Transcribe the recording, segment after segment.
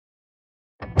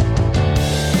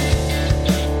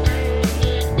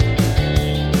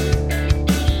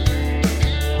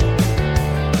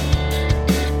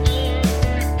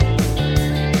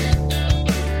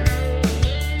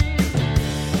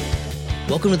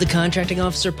Welcome to the Contracting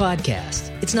Officer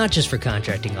Podcast. It's not just for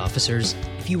contracting officers.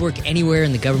 If you work anywhere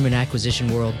in the government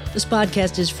acquisition world, this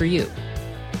podcast is for you.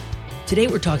 Today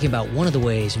we're talking about one of the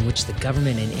ways in which the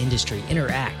government and industry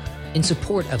interact in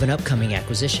support of an upcoming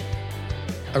acquisition.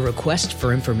 A request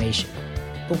for information.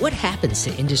 But what happens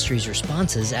to industry's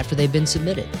responses after they've been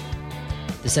submitted?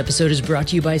 This episode is brought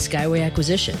to you by Skyway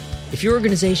Acquisition. If your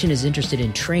organization is interested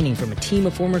in training from a team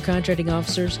of former contracting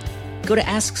officers, go to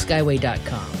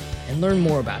askskyway.com and learn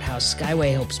more about how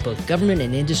Skyway helps both government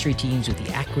and industry teams with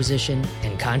the acquisition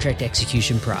and contract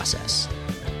execution process.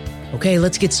 Okay,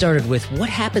 let's get started with what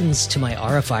happens to my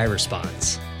RFI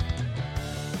response.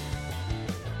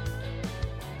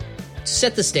 To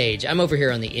set the stage, I'm over here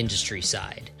on the industry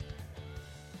side,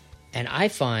 and I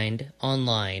find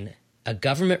online a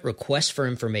government request for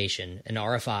information, an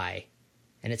RFI,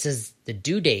 and it says the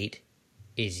due date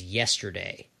is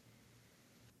yesterday.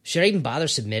 Should I even bother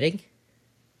submitting?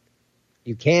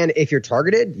 You can if you're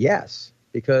targeted, yes.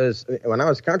 Because when I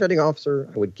was a contracting officer,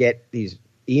 I would get these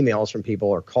emails from people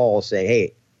or calls saying,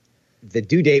 hey, the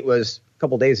due date was a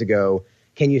couple days ago.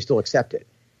 Can you still accept it?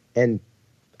 And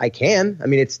I can. I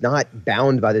mean, it's not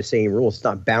bound by the same rules. It's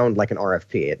not bound like an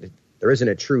RFP. There isn't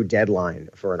a true deadline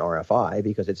for an RFI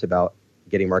because it's about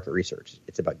getting market research.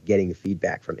 It's about getting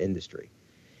feedback from industry.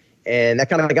 And that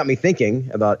kind of got me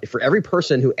thinking about for every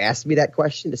person who asked me that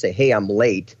question to say, hey, I'm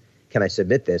late, can I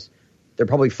submit this? There are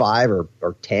probably 5 or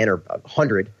 10 or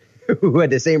 100 who had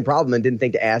the same problem and didn't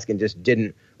think to ask and just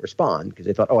didn't respond because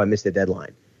they thought, oh, I missed the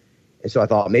deadline. And so I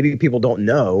thought maybe people don't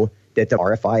know that the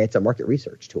RFI, it's a market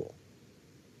research tool.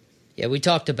 Yeah, we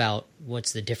talked about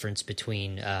what's the difference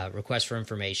between request for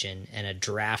information and a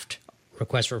draft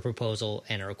request for proposal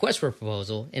and a request for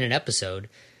proposal in an episode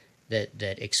that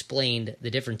explained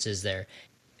the differences there.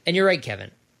 And you're right,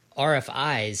 Kevin.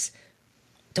 RFIs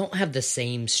don't have the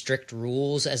same strict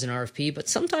rules as an RFP, but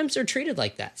sometimes they're treated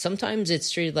like that. Sometimes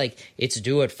it's treated like it's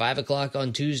due at 5 o'clock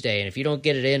on Tuesday, and if you don't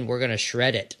get it in, we're going to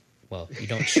shred it. Well, you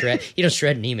don't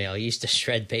shred an email. You used to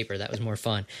shred paper. That was more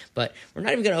fun. But we're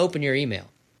not even going to open your email.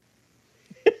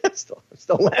 I'm still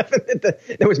laughing at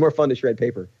that was more fun to shred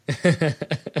paper.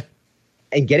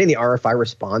 And getting the RFI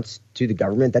response to the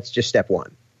government, that's just step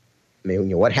one. I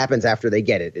mean, what happens after they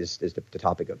get it is the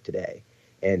topic of today.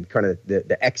 And kind of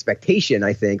the expectation,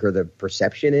 I think, or the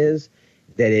perception is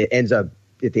that it ends up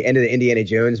at the end of the Indiana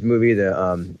Jones movie, the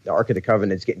Ark of the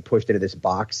Covenant is getting pushed into this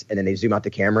box, and then they zoom out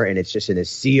the camera, and it's just in a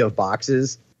sea of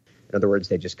boxes. In other words,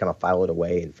 they just kind of file it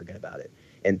away and forget about it.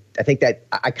 And I think that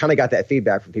I kind of got that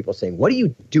feedback from people saying, what are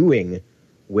you doing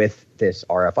with this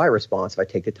RFI response if I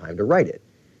take the time to write it?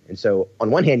 And so on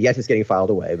one hand, yes, it's getting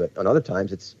filed away, but on other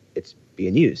times it's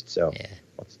being used. So yeah.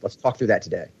 Let's talk through that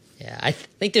today. Yeah, I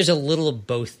think there's a little of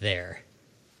both there.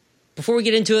 Before we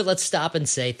get into it, let's stop and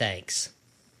say thanks.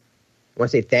 I want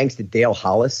to say thanks to Dale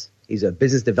Hollis. He's a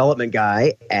business development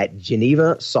guy at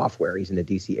Geneva Software. He's in the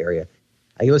D.C. area.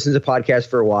 He listens to podcasts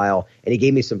for a while, and he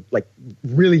gave me some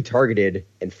really targeted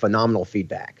and phenomenal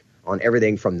feedback on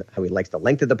everything from how he likes the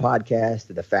length of the podcast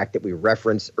to the fact that we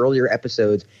reference earlier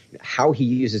episodes. How he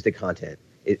uses the content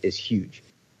is huge.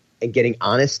 And getting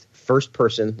honest, first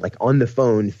person, on the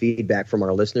phone feedback from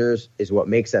our listeners is what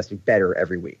makes us better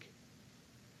every week.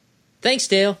 Thanks,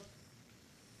 Dale.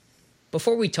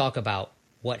 Before we talk about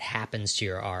what happens to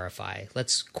your RFI,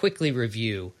 let's quickly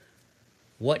review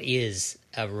what is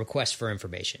a request for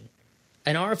information.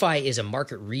 An RFI is a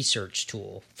market research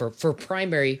tool for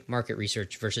primary market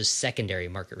research versus secondary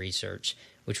market research,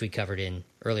 which we covered in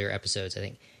earlier episodes. I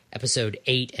think episode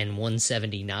 8 and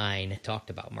 179 talked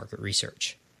about market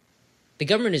research. The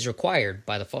government is required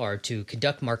by the FAR to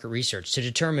conduct market research to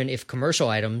determine if commercial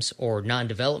items or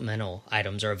non-developmental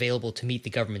items are available to meet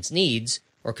the government's needs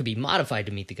or could be modified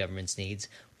to meet the government's needs,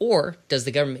 or does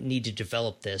the government need to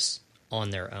develop this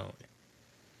on their own?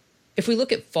 If we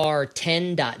look at FAR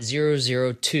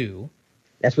 10.002,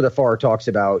 that's where the FAR talks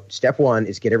about step 1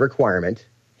 is get a requirement,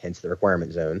 hence the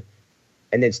requirement zone.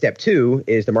 And then step 2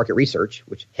 is the market research,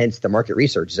 which hence the market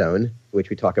research zone,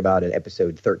 which we talk about in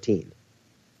episode 13.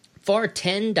 FAR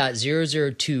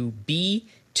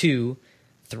 10.002B2,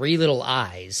 3 little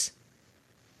eyes.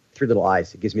 3 little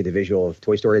eyes. It gives me the visual of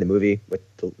Toy Story, the movie, with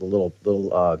the little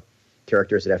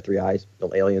characters that have 3 eyes,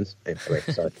 little aliens. Anyway,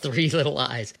 sorry. 3 little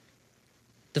eyes.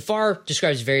 The FAR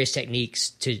describes various techniques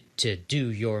to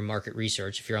do your market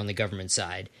research if you're on the government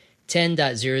side.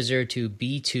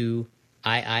 10.002B2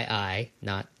 III,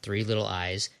 not 3 little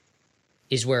eyes,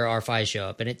 is where RFIs show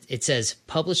up. And it says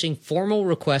publishing formal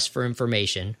requests for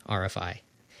information, RFI,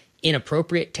 in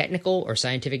appropriate technical or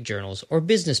scientific journals or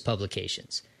business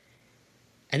publications.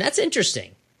 And that's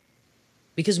interesting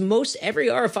because most every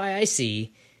RFI I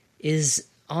see is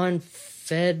on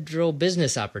federal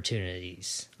business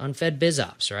opportunities, on Fed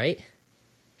BizOps, right?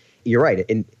 You're right.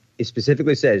 And it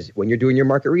specifically says when you're doing your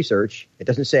market research, it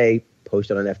doesn't say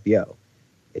post it on FBO.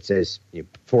 It says,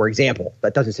 for example,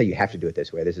 that doesn't say you have to do it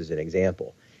this way. This is an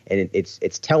example. And it's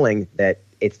telling that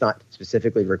it's not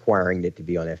specifically requiring it to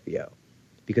be on FBO,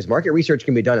 because market research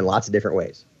can be done in lots of different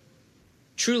ways.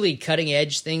 Truly cutting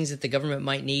edge things that the government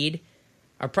might need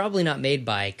are probably not made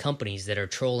by companies that are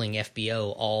trolling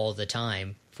FBO all the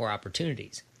time for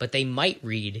opportunities, but they might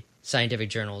read scientific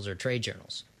journals or trade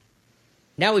journals.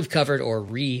 Now we've covered or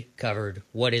recovered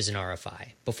what is an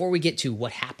RFI. Before we get to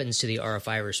what happens to the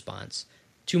RFI response,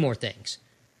 two more things.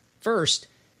 First,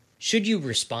 should you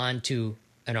respond to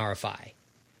an RFI?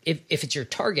 If it's your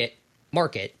target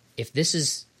market,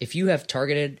 if you have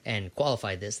targeted and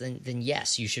qualified this, then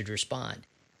yes, you should respond.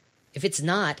 If it's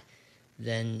not,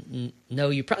 then no,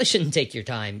 you probably shouldn't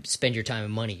spend your time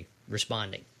and money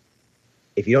responding.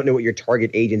 If you don't know what your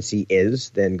target agency is,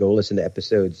 then go listen to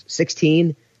episodes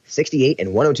 16, 68,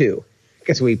 and 102,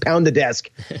 because we pound the desk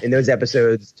in those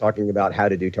episodes talking about how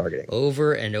to do targeting.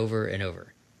 Over and over and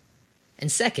over.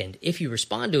 And second, if you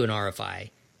respond to an RFI,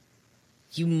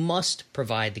 you must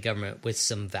provide the government with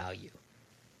some value.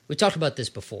 We talked about this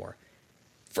before.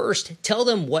 First, tell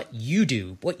them what you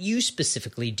do, what you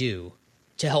specifically do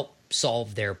to help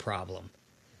solve their problem.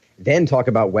 Then talk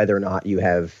about whether or not you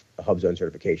have a HubZone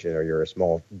certification or you're a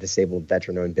small disabled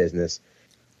veteran-owned business.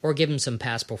 Or give them some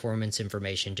past performance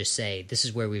information. Just say, this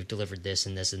is where we've delivered this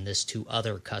and this to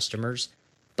other customers.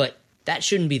 But that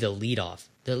shouldn't be the leadoff.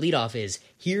 The leadoff is,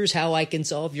 here's how I can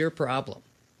solve your problem.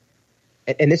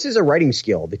 And this is a writing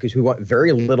skill, because we want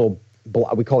very little,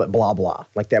 we call it blah, blah.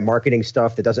 Like that marketing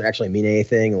stuff that doesn't actually mean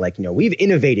anything. Like, we've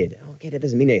innovated. Okay, that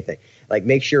doesn't mean anything. Like,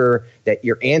 make sure that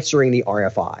you're answering the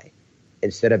RFI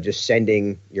instead of just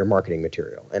sending your marketing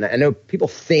material. And I know people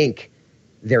think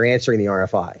they're answering the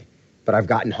RFI, but I've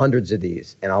gotten hundreds of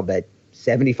these, and I'll bet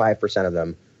 75% of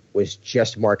them was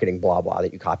just marketing blah, blah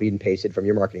that you copied and pasted from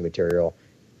your marketing material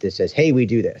that says, hey, we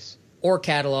do this. Or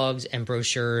catalogs and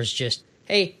brochures, just,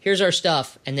 hey, here's our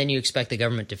stuff, and then you expect the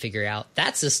government to figure out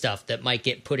that's the stuff that might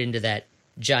get put into that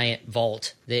giant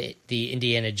vault, the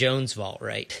Indiana Jones vault,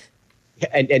 right?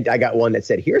 And I got one that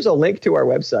said, here's a link to our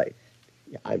website.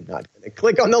 Yeah, I'm not going to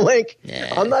click on the link.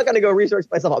 Yeah. I'm not going to go research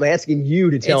myself. I'm asking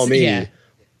you to tell me. Yeah.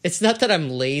 It's not that I'm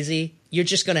lazy. You're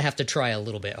just going to have to try a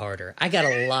little bit harder. I got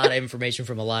a lot of information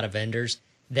from a lot of vendors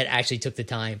that actually took the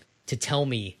time to tell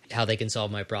me how they can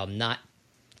solve my problem, not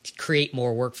create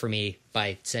more work for me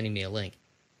by sending me a link.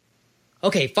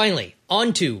 Okay, finally,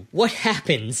 on to what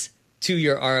happens to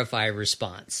your RFI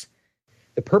response.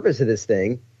 The purpose of this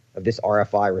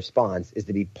RFI response, is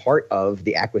to be part of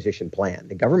the acquisition plan.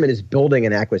 The government is building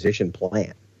an acquisition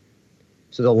plan.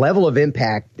 So the level of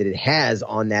impact that it has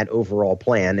on that overall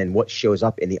plan and what shows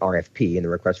up in the RFP and the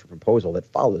request for proposal that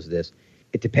follows this,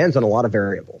 it depends on a lot of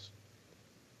variables.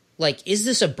 Like, is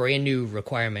this a brand new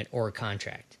requirement or a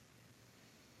contract?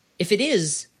 If it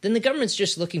is, then the government's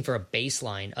just looking for a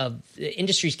baseline of the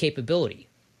industry's capability.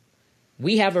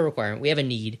 We have a requirement. We have a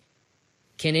need.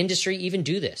 Can industry even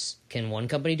do this? Can one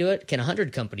company do it? Can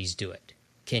 100 companies do it?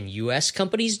 Can U.S.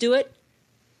 companies do it?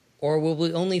 Or will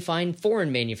we only find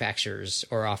foreign manufacturers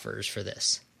or offers for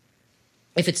this?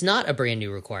 If it's not a brand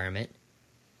new requirement,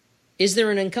 is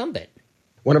there an incumbent?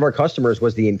 One of our customers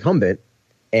was the incumbent,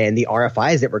 and the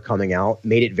RFIs that were coming out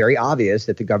made it very obvious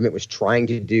that the government was trying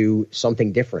to do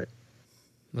something different.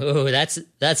 Oh, that's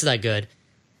not good.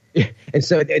 And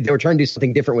so they were trying to do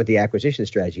something different with the acquisition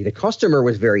strategy. The customer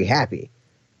was very happy.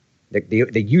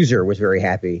 The user was very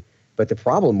happy. But the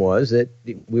problem was that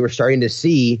we were starting to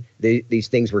see these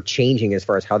things were changing as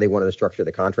far as how they wanted to structure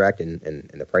the contract, and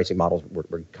the pricing models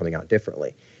were coming out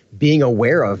differently. Being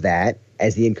aware of that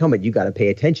as the incumbent, you got to pay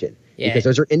attention, because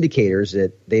those are indicators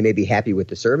that they may be happy with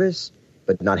the service,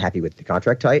 but not happy with the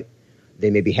contract type. They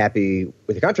may be happy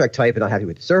with the contract type, but not happy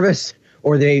with the service,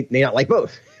 or they may not like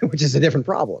both, which is a different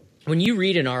problem. When you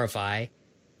read an RFI,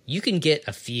 you can get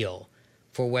a feel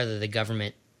for whether the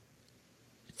government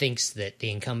thinks that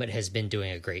the incumbent has been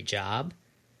doing a great job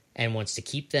and wants to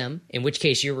keep them, in which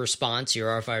case your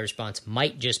RFI response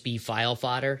might just be file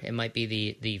fodder. It might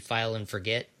be the file and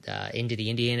forget into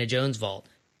the Indiana Jones vault.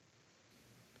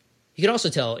 You can also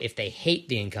tell if they hate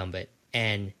the incumbent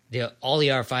and all the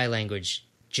RFI language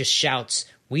just shouts,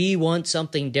 we want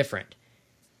something different.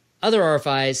 Other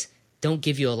RFIs don't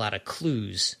give you a lot of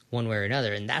clues one way or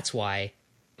another, and that's why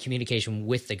communication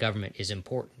with the government is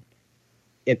important.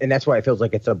 And that's why it feels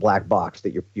like it's a black box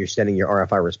that you're sending your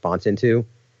RFI response into,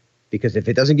 because if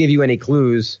it doesn't give you any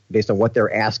clues based on what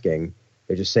they're asking,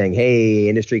 They're just saying, hey,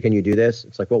 industry, can you do this?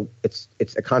 It's like, well, it's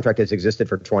a contract that's existed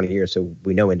for 20 years, so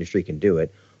we know industry can do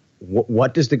it.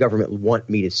 What does the government want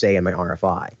me to say in my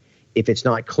RFI? If it's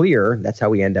not clear, that's how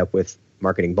we end up with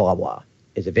marketing blah, blah.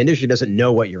 Is if industry doesn't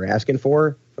know what you're asking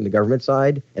for from the government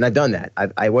side, and I've done that.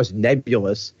 I was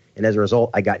nebulous, and as a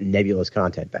result, I got nebulous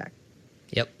content back.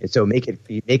 Yep. And so make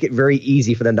it very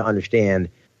easy for them to understand.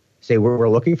 Say we're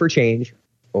looking for change,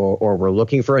 or we're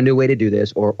looking for a new way to do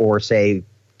this, or say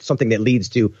something that leads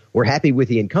to we're happy with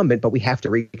the incumbent, but we have to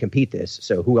recompete this.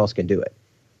 So who else can do it?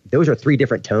 Those are three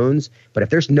different tones. But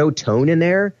if there's no tone in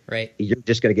there, right, you're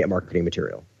just going to get marketing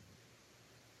material.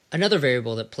 Another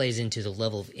variable that plays into the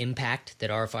level of impact that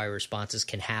RFI responses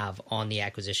can have on the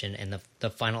acquisition and the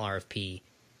final RFP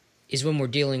is when we're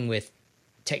dealing with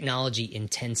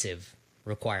technology-intensive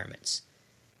requirements.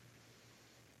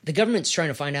 The government's trying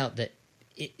to find out that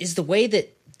is the way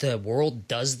that the world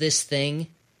does this thing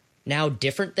now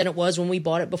different than it was when we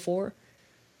bought it before?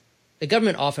 The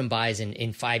government often buys in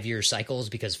 5-year cycles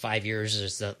because 5 years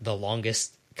is the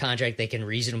longest contract they can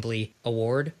reasonably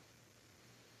award.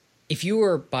 If you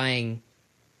are buying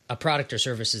a product or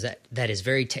services that is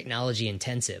very technology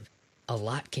intensive, a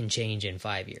lot can change in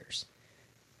 5 years.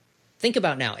 Think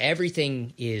about now,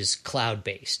 everything is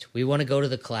cloud-based. We want to go to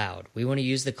the cloud. We want to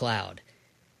use the cloud.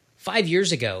 5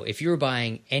 years ago, if you were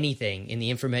buying anything in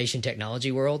the information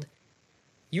technology world,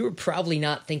 you were probably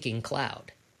not thinking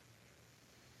cloud.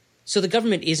 So the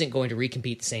government isn't going to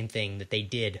recompete the same thing that they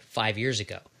did 5 years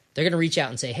ago. They're going to reach out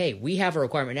and say, hey, we have a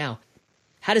requirement now.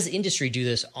 How does industry do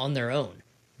this on their own?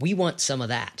 We want some of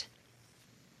that.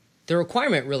 The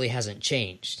requirement really hasn't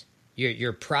changed.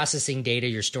 You're processing data,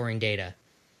 you're storing data.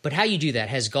 But how you do that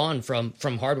has gone from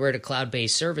hardware to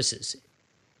cloud-based services.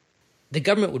 The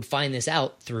government would find this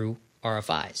out through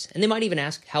RFIs. And they might even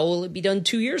ask, how will it be done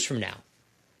 2 years from now?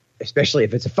 Especially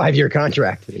if it's a 5-year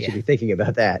contract. They should be thinking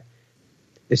about that.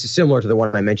 This is similar to the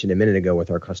one I mentioned a minute ago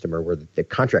with our customer where the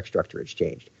contract structure has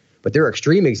changed. But there are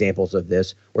extreme examples of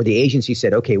this where the agency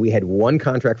said, okay, we had one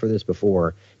contract for this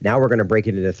before. Now we're going to break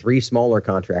it into 3 smaller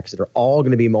contracts that are all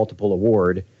going to be multiple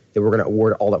award that we're going to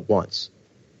award all at once.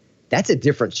 That's a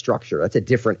different structure. That's a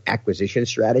different acquisition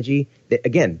strategy. That,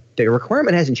 again, the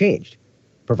requirement hasn't changed.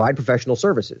 Provide professional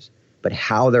services. But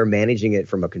how they're managing it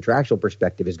from a contractual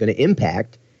perspective is going to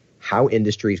impact how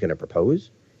industry is going to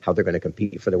propose, how they're going to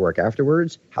compete for the work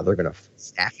afterwards, how they're going to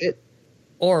staff it.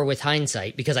 Or with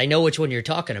hindsight, because I know which one you're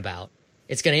talking about,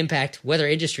 it's going to impact whether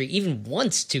industry even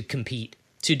wants to compete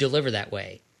to deliver that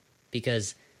way.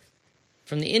 Because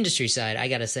from the industry side, I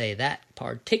got to say that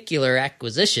particular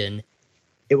acquisition,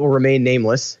 it will remain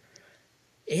nameless.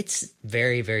 It's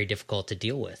very, very difficult to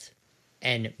deal with.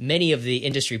 And many of the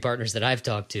industry partners that I've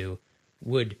talked to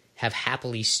would have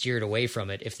happily steered away from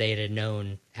it if they had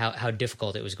known how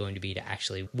difficult it was going to be to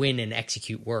actually win and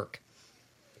execute work.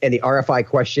 And the RFI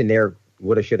question there,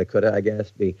 woulda, shoulda, coulda, I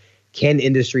guess, be, can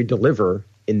industry deliver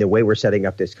in the way we're setting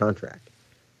up this contract?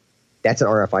 That's an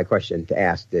RFI question to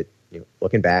ask that,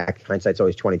 looking back, hindsight's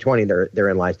always 20/20,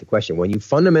 therein lies the question. When you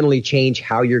fundamentally change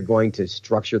how you're going to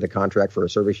structure the contract for a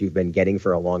service you've been getting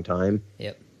for a long time,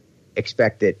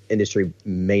 expect that industry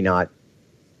may not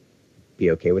be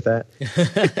okay with that.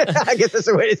 I guess that's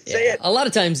the way to say it. A lot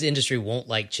of times the industry won't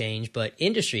like change, but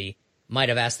industry might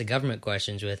have asked the government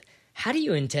questions with, how do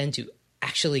you intend to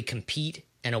actually compete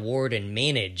and award and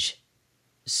manage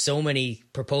so many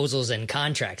proposals and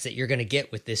contracts that you're going to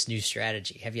get with this new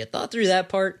strategy? Have you thought through that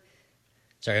part?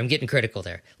 Sorry, I'm getting critical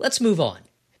there. Let's move on.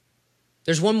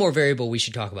 There's one more variable we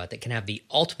should talk about that can have the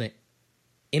ultimate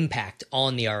impact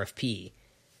on the RFP,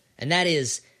 and that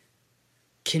is,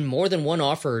 can more than one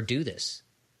offerer do this?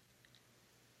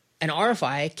 An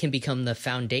RFI can become the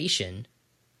foundation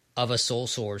of a sole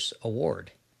source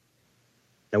award.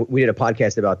 Now, we did a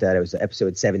podcast about that. It was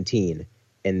episode 17,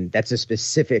 and that's a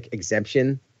specific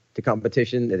exemption to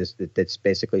competition that's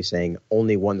basically saying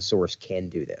only one source can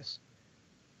do this.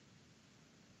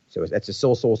 So that's a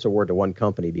sole source award to one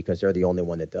company because they're the only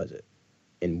one that does it.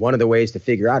 And one of the ways to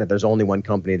figure out if there's only one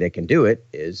company that can do it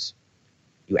is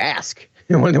you ask.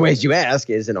 And one of the ways you ask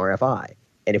is an RFI.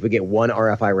 And if we get one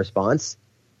RFI response,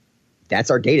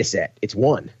 that's our data set. It's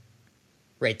one.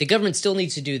 Right. The government still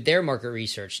needs to do their market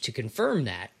research to confirm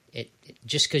that.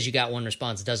 Just because you got one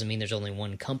response doesn't mean there's only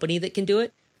one company that can do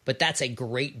it. But that's a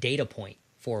great data point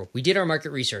for, we did our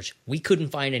market research. We couldn't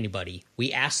find anybody.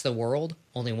 We asked the world.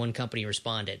 Only one company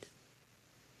responded.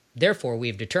 Therefore, we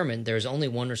have determined there is only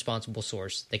one responsible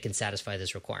source that can satisfy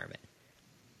this requirement.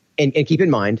 And keep in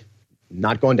mind,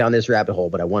 not going down this rabbit hole,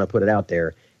 but I want to put it out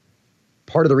there.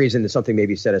 Part of the reason that something may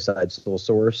be set aside sole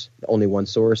source, only one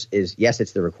source, is yes,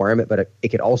 it's the requirement, but it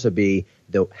could also be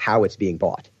how it's being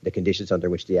bought, the conditions under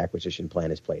which the acquisition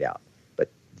plan is played out.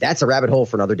 But that's a rabbit hole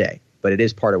for another day. But it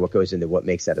is part of what goes into what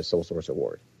makes that a sole source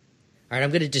award. All right, I'm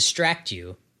going to distract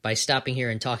you by stopping here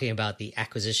and talking about the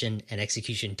acquisition and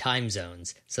execution time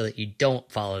zones so that you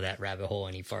don't follow that rabbit hole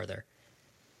any farther.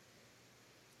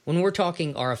 When we're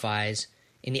talking RFIs,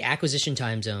 in the acquisition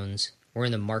time zones, we're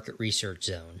in the market research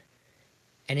zone.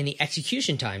 And in the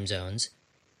execution time zones,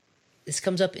 this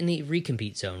comes up in the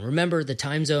recompete zone. Remember the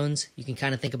time zones, you can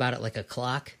kind of think about it like a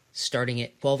clock, starting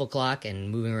at 12 o'clock and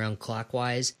moving around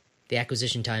clockwise. The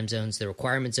acquisition time zones, the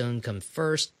requirement zone comes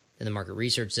first, then the market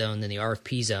research zone, then the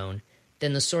RFP zone,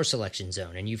 then the source selection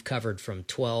zone. And you've covered from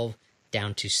 12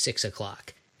 down to 6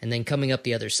 o'clock. And then coming up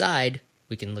the other side,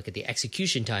 we can look at the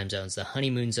execution time zones, the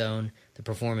honeymoon zone, the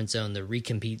performance zone, the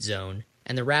recompete zone,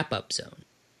 and the wrap-up zone.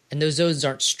 And those zones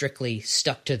aren't strictly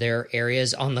stuck to their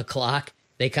areas on the clock.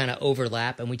 They kind of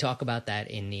overlap, and we talk about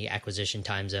that in the acquisition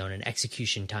time zone and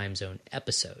execution time zone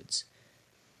episodes.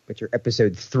 Which are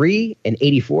episode 3 and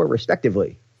 84,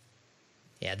 respectively.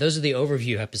 Yeah, those are the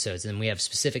overview episodes, and then we have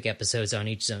specific episodes on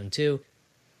each zone too,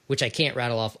 which I can't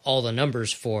rattle off all the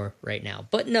numbers for right now.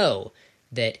 But know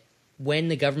that when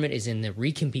the government is in the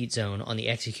recompete zone on the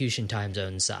execution time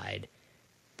zone side,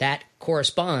 that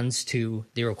corresponds to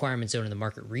the requirement zone and the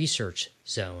market research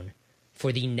zone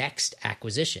for the next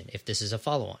acquisition, if this is a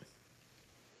follow-on.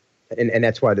 And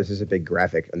that's why this is a big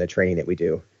graphic on the training that we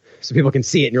do, so people can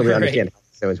see it and really understand how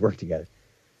the zones work together.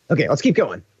 Okay, let's keep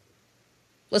going.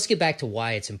 Let's get back to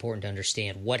why it's important to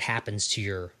understand what happens to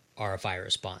your RFI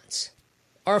response.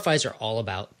 RFIs are all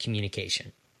about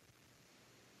communication.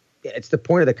 Yeah, it's the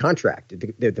point of the contract.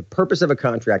 The purpose of a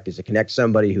contract is to connect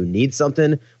somebody who needs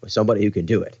something with somebody who can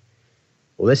do it.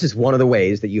 Well, this is one of the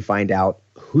ways that you find out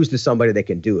who's the somebody that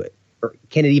can do it, or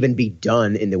can it even be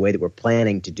done in the way that we're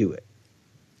planning to do it.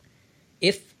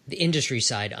 If the industry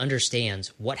side understands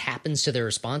what happens to their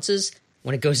responses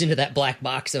when it goes into that black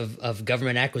box of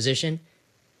government acquisition,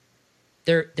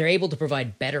 they're able to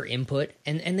provide better input,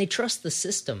 and they trust the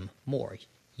system more.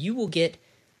 You will get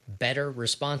better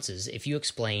responses if you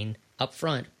explain up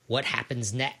front what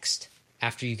happens next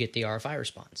after you get the RFI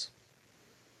response.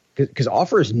 Because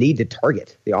offers need to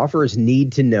target. The offers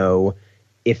need to know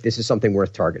if this is something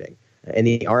worth targeting. And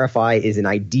the RFI is an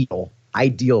ideal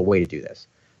way to do this.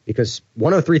 Because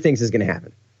one of three things is going to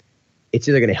happen. It's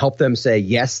either going to help them say,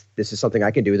 yes, this is something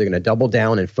I can do. They're going to double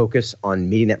down and focus on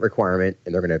meeting that requirement,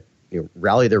 and they're going to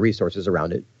rally their resources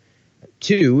around it.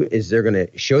 Two is they're going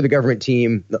to show the government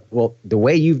team, well, the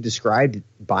way you've described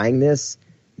buying this,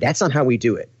 that's not how we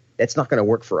do it. That's not going to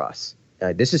work for us.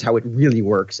 This is how it really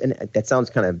works. And that sounds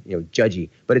kind of judgy,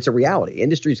 but it's a reality.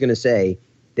 Industry is going to say,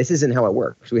 this isn't how it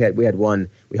works. We had one,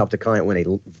 we helped a client win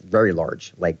a very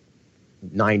large, like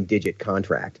 9-digit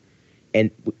contract.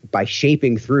 And by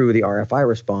shaping through the RFI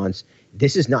response,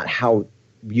 this is not how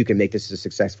you can make this a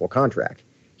successful contract.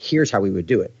 Here's how we would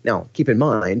do it. Now, keep in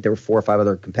mind, there were 4 or 5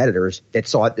 other competitors that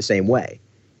saw it the same way.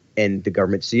 And the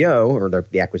government CO or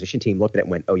the acquisition team looked at it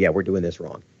and went, oh, yeah, we're doing this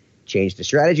wrong. Changed the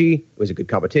strategy. It was a good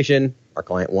competition. Our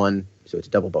client won, so it's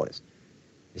a double bonus.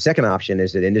 The second option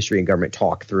is that industry and government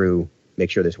talk through,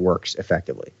 make sure this works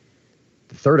effectively.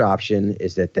 The third option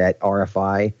is that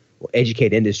RFI will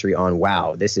educate industry on,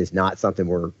 wow, this is not something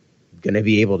we're going to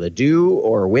be able to do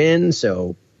or win,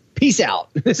 so peace out.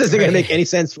 This isn't going to make any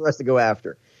sense for us to go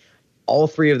after. All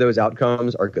 3 of those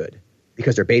outcomes are good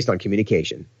because they're based on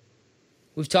communication.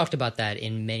 We've talked about that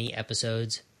in many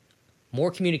episodes.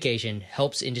 More communication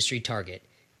helps industry target,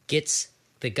 gets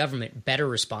the government better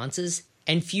responses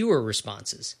and fewer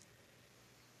responses.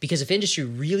 Because if industry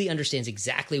really understands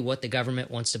exactly what the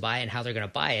government wants to buy and how they're going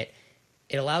to buy it,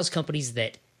 it allows companies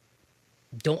that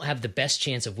don't have the best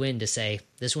chance of win to say,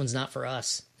 this one's not for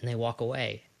us, and they walk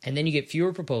away. And then you get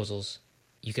fewer proposals.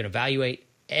 You can evaluate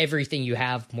everything you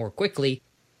have more quickly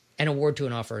and award to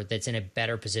an offer that's in a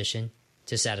better position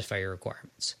to satisfy your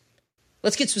requirements.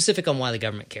 Let's get specific on why the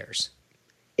government cares.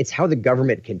 It's how the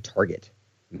government can target.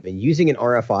 And using an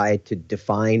RFI to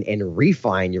define and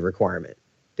refine your requirement.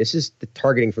 This is the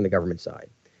targeting from the government side.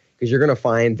 Because you're going to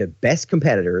find the best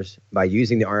competitors by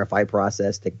using the RFI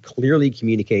process to clearly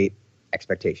communicate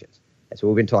expectations. That's what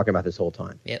we've been talking about this whole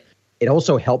time. Yep. It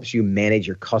also helps you manage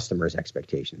your customers'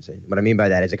 expectations. And what I mean by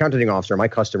that is a contracting officer, my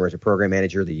customer is a program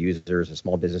manager, the users, a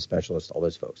small business specialist, all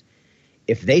those folks.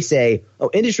 If they say, oh,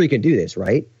 industry can do this,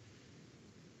 right?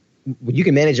 You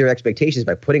can manage their expectations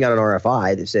by putting out an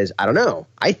RFI that says, I don't know,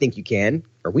 I think you can,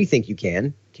 or we think you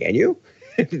can. Can you?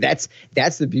 That's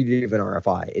the beauty of an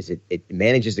RFI, is it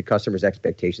manages the customer's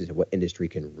expectations of what industry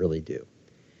can really do.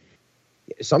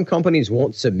 Some companies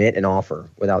won't submit an offer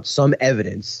without some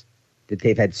evidence that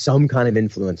they've had some kind of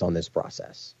influence on this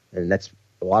process. And that's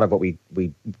a lot of what we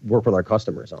work with our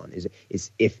customers on is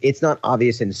if it's not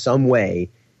obvious in some way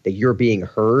that you're being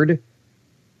heard,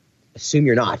 assume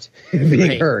you're not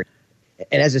being heard.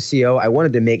 And as a CO, I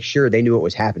wanted to make sure they knew what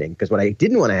was happening, because what I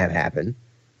didn't want to have happen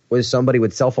was somebody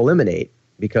would self-eliminate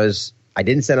because I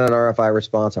didn't send out an RFI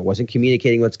response. I wasn't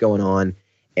communicating what's going on.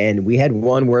 And we had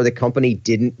one where the company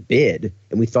didn't bid,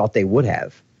 and we thought they would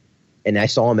have. And I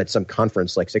saw them at some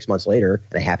conference like 6 months later,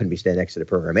 and I happened to be standing next to the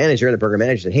program manager, and the program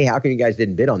manager said, "Hey, how come you guys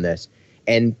didn't bid on this?"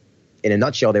 And in a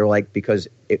nutshell, they were like, because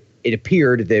it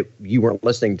appeared that you weren't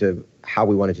listening to how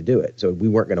we wanted to do it, so we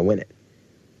weren't going to win it.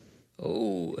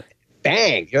 Oh.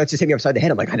 Bang! It's just hit me upside the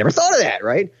head. I'm like, I never thought of that,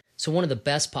 right? So one of the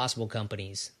best possible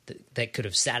companies that could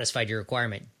have satisfied your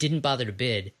requirement didn't bother to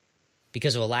bid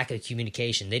because of a lack of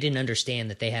communication. They didn't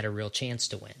understand that they had a real chance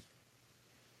to win.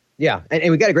 Yeah, and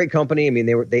we got a great company. I mean,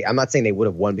 I'm not saying they would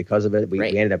have won because of it. We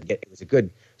ended up getting, it was a good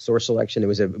source selection. It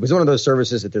was one of those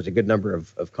services that there's a good number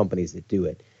of companies that do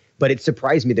it. But it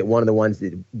surprised me that one of the ones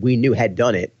that we knew had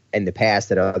done it in the past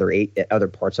that other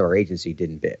parts of our agency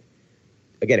didn't bid.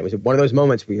 Again, it was one of those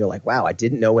moments where you're like, wow, I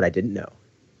didn't know what I didn't know.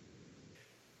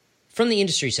 From the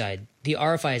industry side, the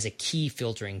RFI is a key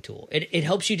filtering tool. It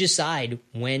helps you decide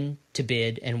when to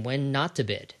bid and when not to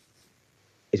bid.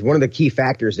 It's one of the key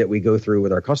factors that we go through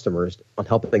with our customers on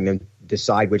helping them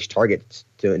decide which targets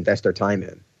to invest their time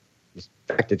in. In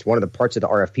fact, it's one of the parts of the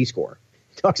RFP score.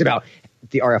 It talks about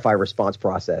the RFI response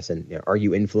process and are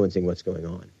you influencing what's going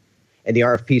on? And the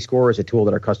RFP score is a tool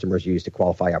that our customers use to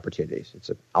qualify opportunities. It's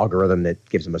an algorithm that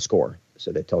gives them a score,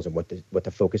 so that tells them what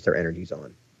to focus their energies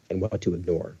on and what to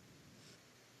ignore.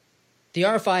 The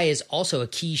RFI is also a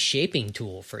key shaping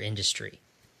tool for industry.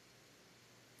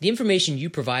 The information you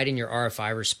provide in your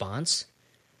RFI response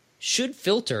should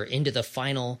filter into the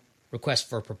final request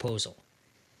for a proposal.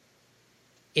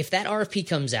 If that RFP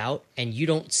comes out and you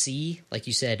don't see, like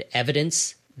you said,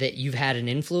 evidence that you've had an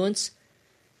influence,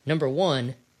 number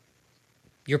one,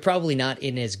 you're probably not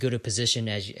in as good a position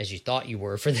as you thought you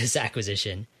were for this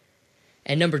acquisition.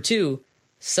 And number two,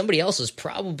 somebody else is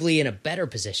probably in a better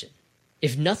position.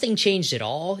 If nothing changed at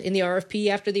all in the RFP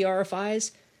after the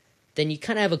RFIs, then you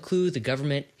kind of have a clue the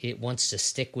government wants to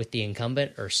stick with the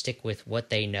incumbent or stick with what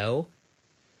they know.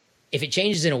 If it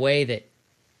changes in a way that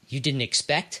you didn't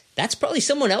expect, that's probably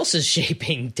someone else's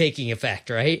shaping taking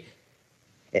effect, right?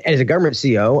 As a government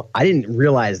CO, I didn't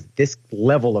realize this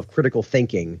level of critical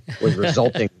thinking was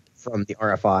resulting from the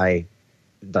RFI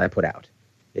that I put out.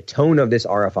 The tone of this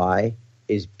RFI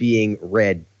is being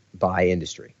read by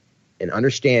industry. And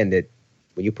understand that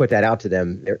when you put that out to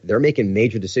them, they're making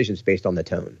major decisions based on the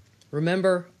tone.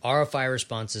 Remember, RFI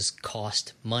responses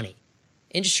cost money.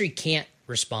 Industry can't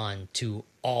respond to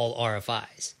all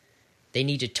RFIs. They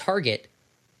need to target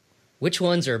which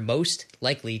ones are most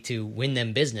likely to win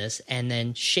them business and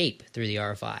then shape through the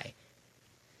RFI.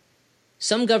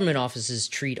 Some government offices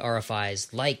treat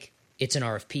RFIs like it's an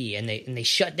RFP, and they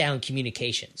shut down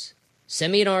communications.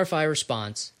 Send me an RFI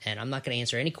response, and I'm not going to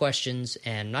answer any questions,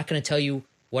 and I'm not going to tell you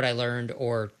what I learned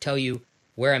or tell you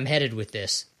where I'm headed with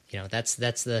this. That's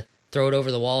the throw it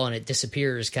over the wall and it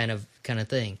disappears kind of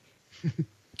thing.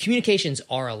 Communications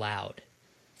are allowed.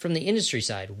 From the industry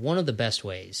side, one of the best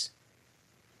ways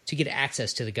to get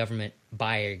access to the government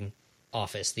buying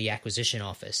office, the acquisition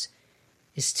office,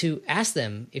 is to ask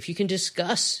them if you can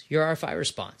discuss your RFI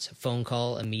response, a phone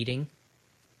call, a meeting.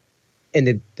 And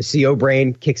the CO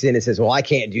brain kicks in and says, well, I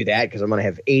can't do that because I'm going to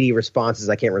have 80 responses.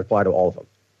 I can't reply to all of them.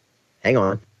 Hang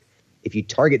on. If you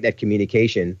target that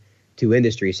communication to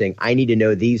industry saying, I need to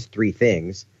know these 3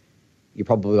 things, you're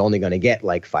probably only going to get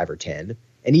like 5 or 10.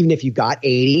 And even if you got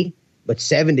 80, but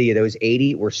 70 of those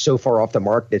 80 were so far off the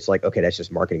mark that's like, okay, that's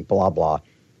just marketing, blah, blah.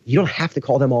 You don't have to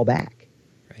call them all back.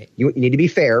 Right. You need to be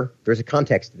fair. There's a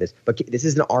context to this. But this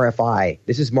is an RFI.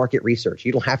 This is market research.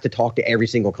 You don't have to talk to every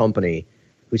single company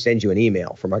who sends you an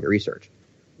email for market research.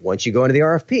 Once you go into the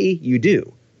RFP, you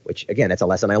do. Which, again, that's a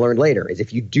lesson I learned later, is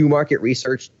if you do market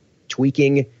research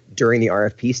tweaking during the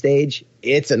RFP stage,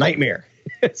 it's a nightmare.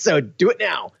 So do it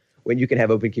now when you can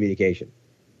have open communication.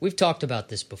 We've talked about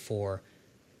this before.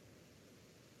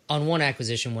 On one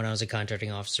acquisition, when I was a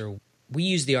contracting officer, we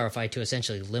used the RFI to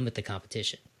essentially limit the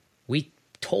competition. We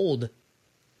told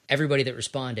everybody that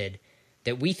responded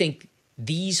that we think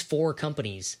these 4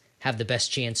 companies have the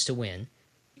best chance to win.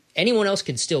 Anyone else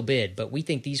can still bid, but we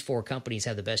think these 4 companies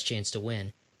have the best chance to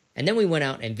win. And then we went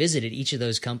out and visited each of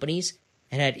those companies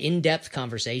and had in-depth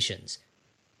conversations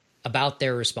about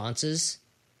their responses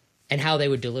and how they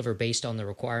would deliver based on the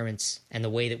requirements and the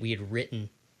way that we had written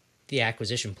the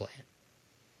acquisition plan.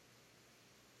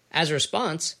 As a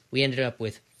response, we ended up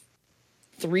with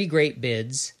 3 great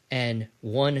bids and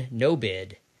 1 no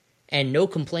bid, and no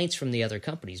complaints from the other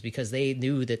companies because they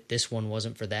knew that this one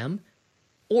wasn't for them,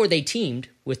 or they teamed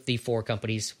with the 4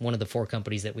 companies, one of the 4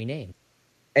 companies that we named.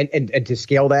 And to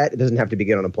scale that, it doesn't have to be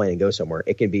get on a plane and go somewhere.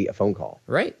 It can be a phone call.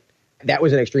 Right. That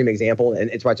was an extreme example, and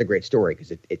it's why it's a great story,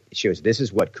 because it shows this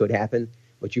is what could happen.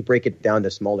 But you break it down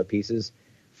to smaller pieces.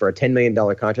 For a $10 million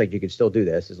contract, you could still do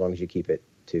this as long as you keep it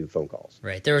to phone calls.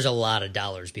 Right. There was a lot of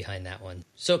dollars behind that one.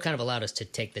 So it kind of allowed us to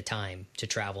take the time to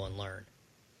travel and learn.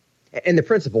 And the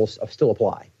principles still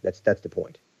apply. That's the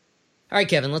point. All right,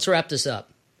 Kevin, let's wrap this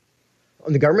up.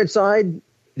 On the government side,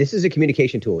 this is a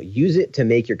communication tool. Use it to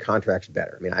make your contracts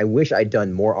better. I mean, I wish I'd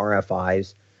done more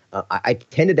RFIs. I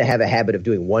tended to have a habit of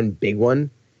doing one big one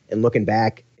and looking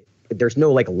back. There's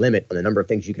no like limit on the number of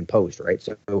things you can post, right?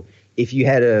 So if you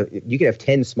could have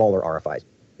 10 smaller RFIs,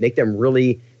 make them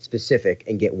really specific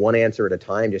and get one answer at a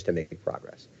time just to make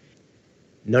progress.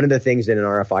 None of the things in an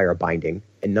RFI are binding,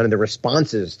 and none of the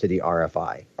responses to the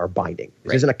RFI are binding.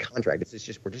 This isn't a contract. This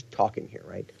is we're just talking here,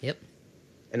 right? Yep.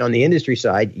 And on the industry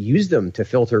side, use them to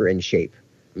filter and shape.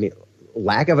 I mean,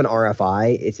 lack of an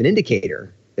RFI, it's an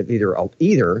indicator that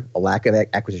either a lack of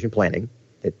acquisition planning,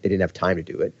 that they didn't have time to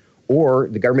do it, or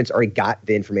the government's already got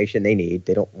the information they need.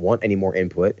 They don't want any more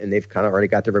input, and they've kind of already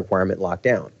got the requirement locked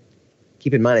down.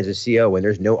 Keep in mind, as a CO, when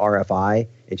there's no RFI,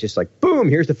 it's just like, boom,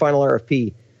 here's the final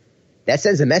RFP. That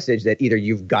sends a message that either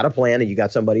you've got a plan and you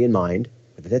got somebody in mind,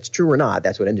 whether that's true or not,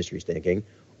 that's what industry's thinking,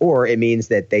 or it means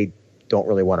that they don't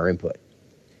really want our input.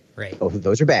 Right. Both of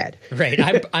those are bad.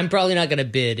 Right. I'm probably not going to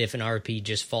bid if an RFP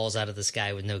just falls out of the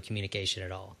sky with no communication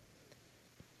at all.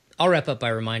 I'll wrap up by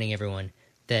reminding everyone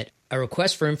that a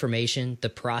request for information, the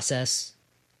process,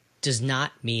 does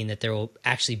not mean that there will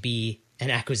actually be an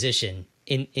acquisition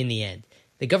in the end.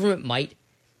 The government might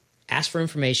ask for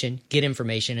information, get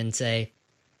information, and say,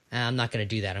 I'm not going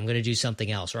to do that. I'm going to do something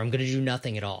else, or I'm going to do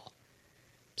nothing at all.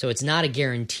 So it's not a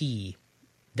guarantee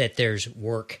that there's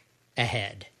work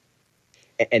ahead.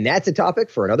 And that's a topic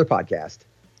for another podcast.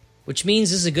 Which means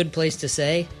this is a good place to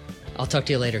say, I'll talk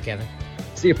to you later, Kevin.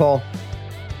 See you, Paul.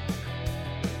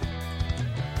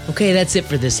 Okay, that's it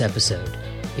for this episode.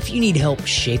 If you need help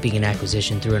shaping an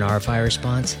acquisition through an RFI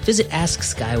response, visit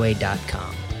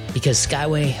AskSkyway.com, because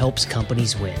Skyway helps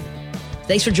companies win.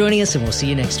 Thanks for joining us, and we'll see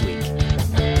you next week.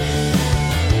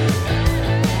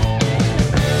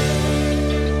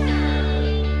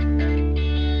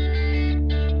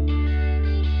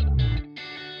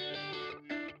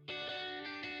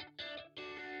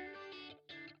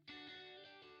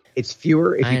 It's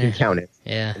fewer if you can count it.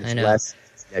 Yeah, and I it's know. less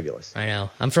nebulous. I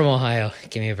know. I'm from Ohio.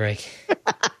 Give me a break.